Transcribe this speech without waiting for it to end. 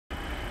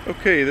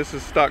Okay, this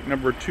is stock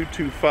number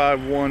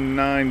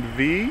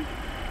 22519V.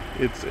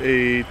 It's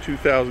a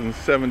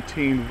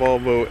 2017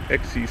 Volvo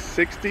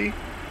XC60.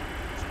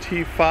 It's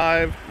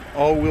T5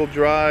 all-wheel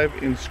drive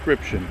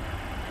Inscription.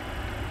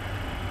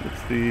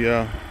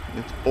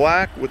 It's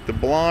black with the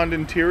blonde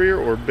interior,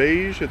 or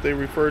beige that they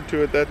referred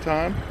to at that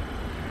time.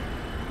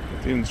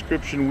 With the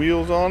Inscription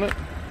wheels on it.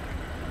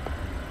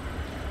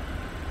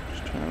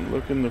 Just trying to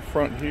look in the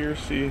front here,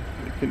 see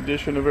the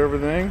condition of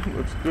everything.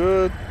 Looks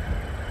good.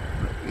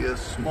 Might be a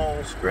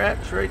small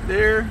scratch right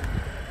there.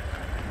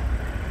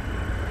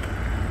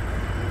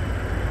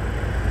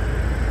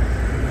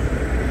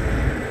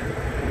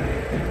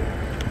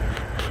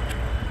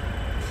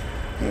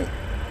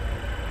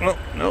 Oh,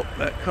 nope,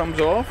 that comes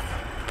off.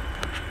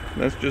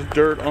 That's just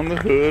dirt on the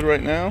hood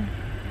right now.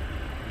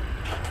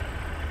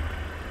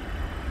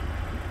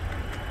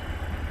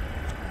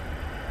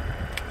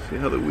 See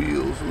how the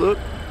wheels look.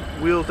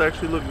 Wheels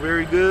actually look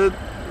very good.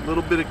 A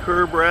little bit of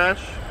curb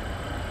rash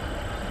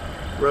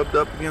rubbed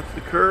up against the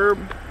curb.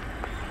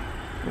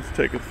 Let's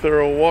take a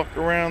thorough walk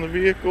around the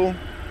vehicle.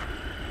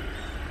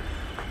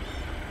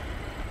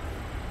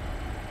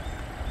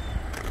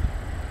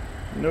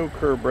 No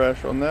curb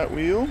rash on that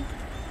wheel.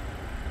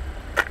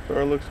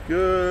 Car looks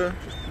good.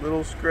 Just a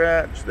little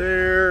scratch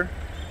there.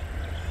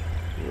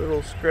 A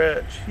little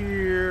scratch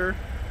here.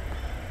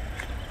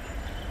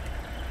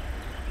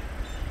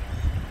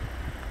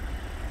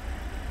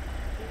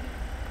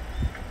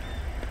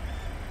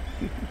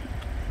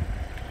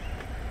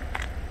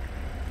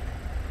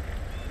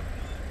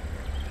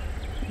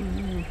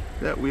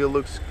 That wheel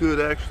looks good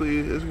actually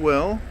as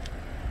well.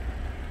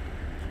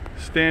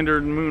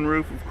 Standard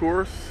moonroof, of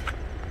course.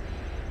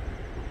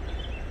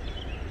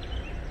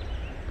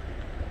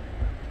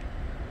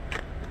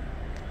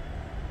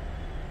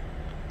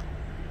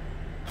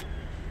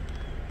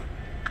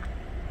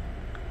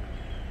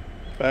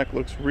 Back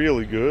looks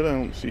really good. I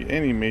don't see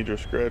any major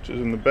scratches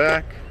in the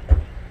back.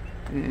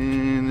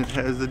 And it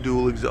has the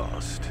dual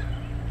exhaust.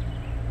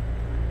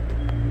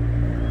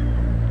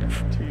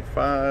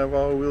 T5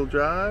 all-wheel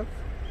drive.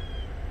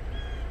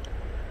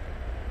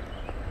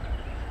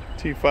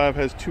 T5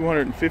 has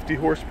 250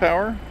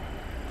 horsepower.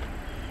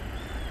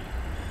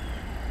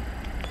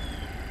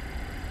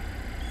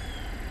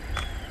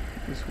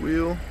 This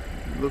wheel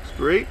looks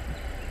great.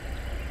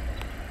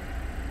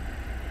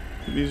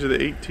 These are the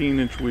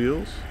 18-inch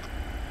wheels.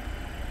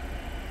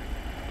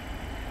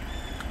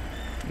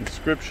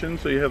 Inscription,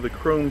 so you have the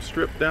chrome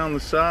strip down the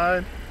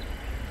side.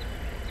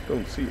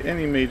 Don't see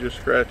any major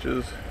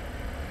scratches.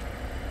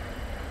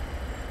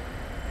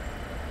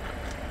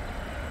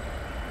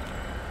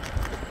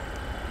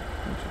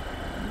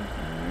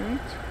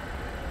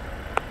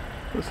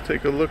 Let's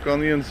take a look on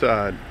the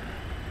inside.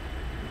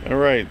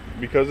 Alright,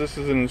 because this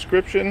is an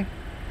Inscription,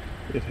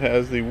 it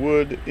has the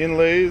wood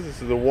inlays. This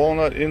is the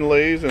walnut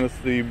inlays, and it's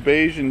the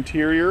beige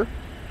interior.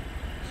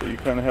 So you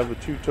kind of have the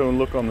two-tone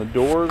look on the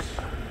doors.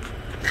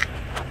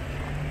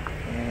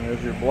 And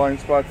there's your blind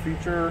spot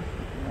feature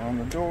on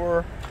the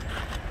door.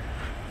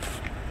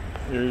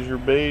 Here's your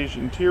beige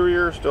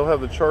interior. Still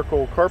have the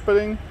charcoal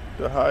carpeting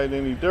to hide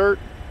any dirt.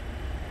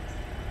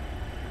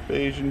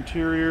 Beige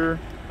interior.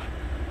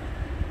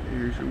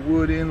 Here's your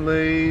wood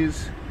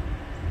inlays.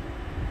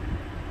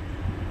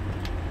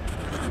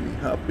 Let me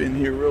hop in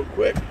here real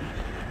quick.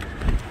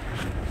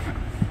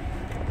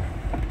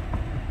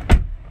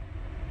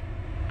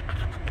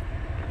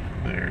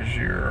 There's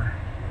your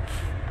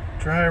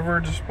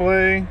driver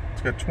display.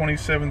 It's got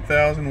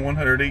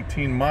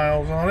 27,118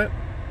 miles on it.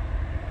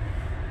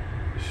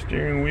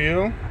 Steering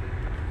wheel.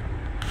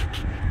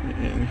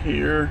 And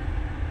here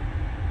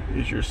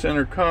is your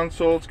center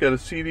console. It's got a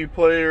CD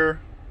player.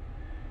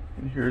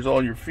 And here's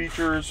all your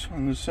features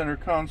on the center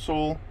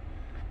console.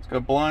 It's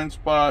got blind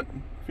spot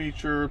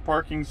feature,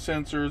 parking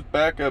sensors,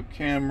 backup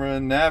camera,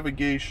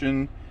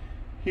 navigation,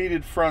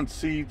 heated front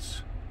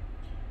seats,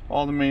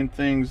 all the main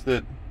things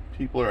that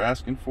people are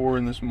asking for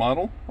in this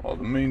model. All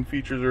the main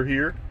features are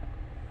here.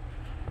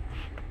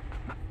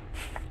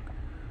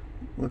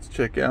 Let's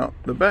check out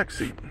the back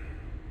seat.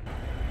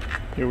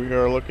 Here we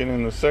are looking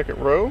in the second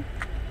row.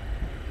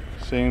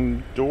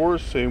 Same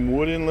doors, same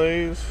wood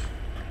inlays,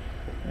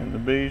 and the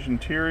beige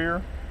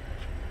interior.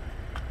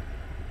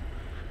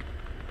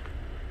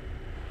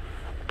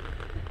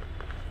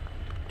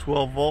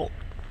 "12-volt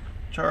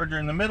charger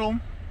in the middle,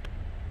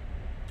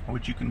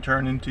 which you can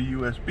turn into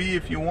USB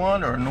if you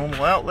want, or a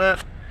normal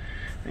outlet.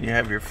 And you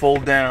have your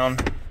fold down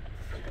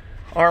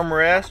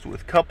armrest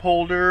with cup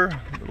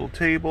holder, little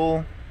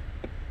table,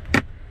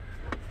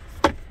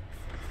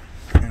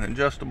 and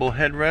adjustable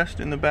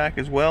headrest in the back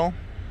as well.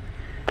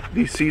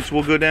 These seats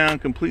will go down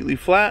completely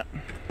flat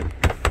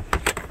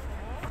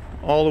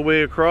all the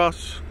way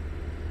across,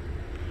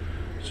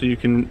 so you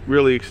can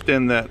really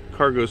extend that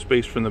cargo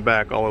space from the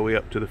back all the way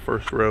up to the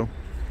first row.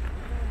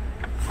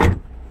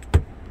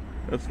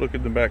 Let's look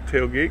at the back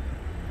tailgate.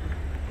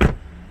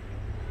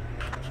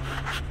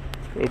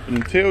 Open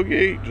the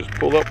tailgate, just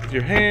pull up with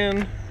your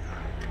hand.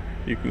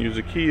 You can use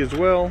a key as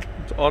well.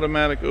 It's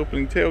automatic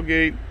opening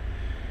tailgate.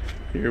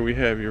 Here we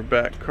have your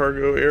back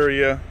cargo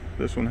area.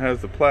 This one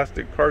has the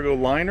plastic cargo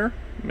liner,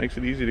 makes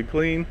it easy to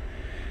clean.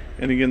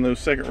 And again, those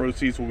second row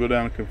seats will go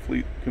down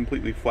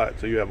completely flat,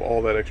 so you have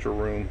all that extra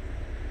room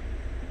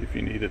if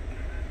you need it.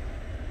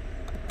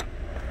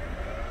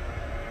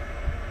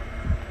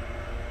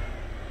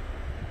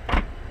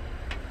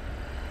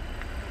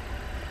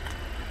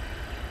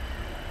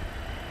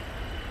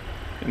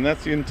 And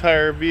that's the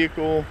entire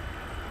vehicle.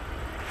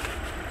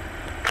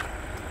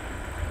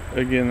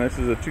 Again, this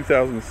is a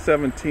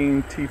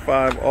 2017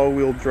 T5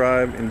 all-wheel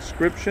drive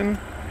Inscription,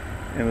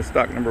 and the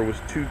stock number was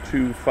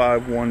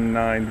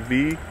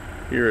 22519V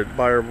here at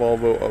Beyer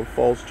Volvo of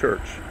Falls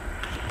Church.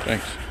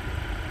 Thanks.